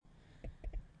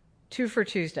Two for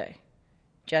Tuesday,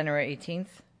 January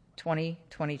 18th,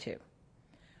 2022.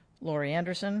 Laurie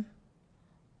Anderson.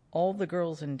 All the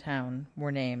girls in town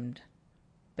were named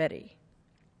Betty.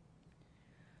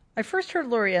 I first heard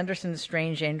Laurie Anderson's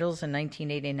Strange Angels in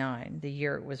 1989, the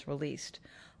year it was released.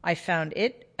 I found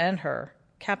it and her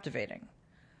captivating.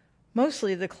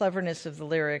 Mostly the cleverness of the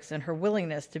lyrics and her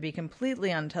willingness to be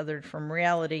completely untethered from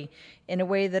reality in a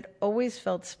way that always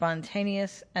felt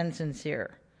spontaneous and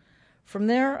sincere. From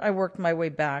there, I worked my way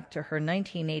back to her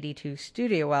 1982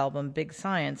 studio album, Big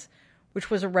Science, which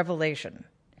was a revelation.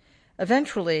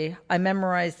 Eventually, I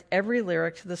memorized every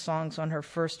lyric to the songs on her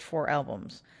first 4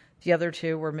 albums. The other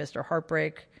 2 were Mr.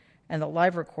 Heartbreak and the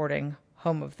live recording,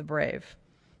 Home of the Brave.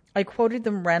 I quoted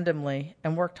them randomly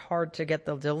and worked hard to get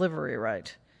the delivery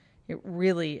right. It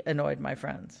really annoyed my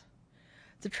friends.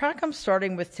 The track I'm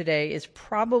starting with today is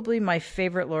probably my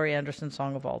favorite Laurie Anderson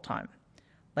song of all time.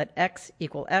 Let X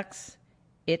equal X,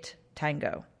 It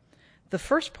Tango. The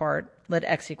first part, Let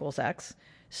X equals X,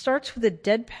 starts with a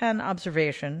deadpan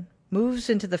observation, moves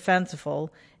into the fanciful,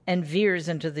 and veers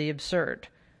into the absurd.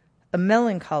 A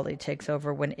melancholy takes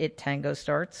over when It Tango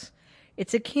starts.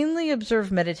 It's a keenly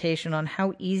observed meditation on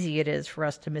how easy it is for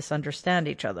us to misunderstand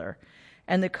each other,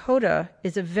 and the coda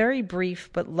is a very brief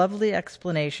but lovely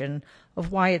explanation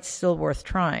of why it's still worth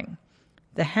trying.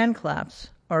 The hand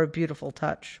claps are a beautiful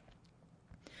touch.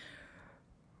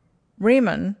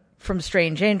 Raymond, from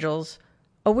Strange Angels,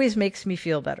 always makes me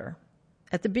feel better.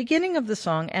 At the beginning of the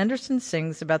song, Anderson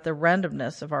sings about the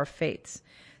randomness of our fates,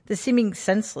 the seeming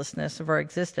senselessness of our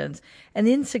existence, and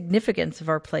the insignificance of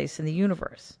our place in the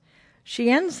universe.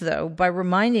 She ends, though, by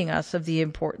reminding us of the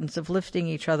importance of lifting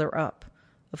each other up,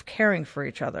 of caring for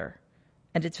each other,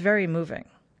 and it's very moving.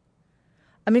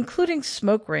 I'm including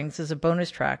Smoke Rings as a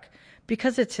bonus track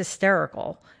because it's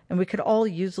hysterical, and we could all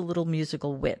use a little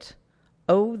musical wit.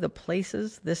 Oh, the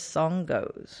places this song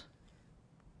goes.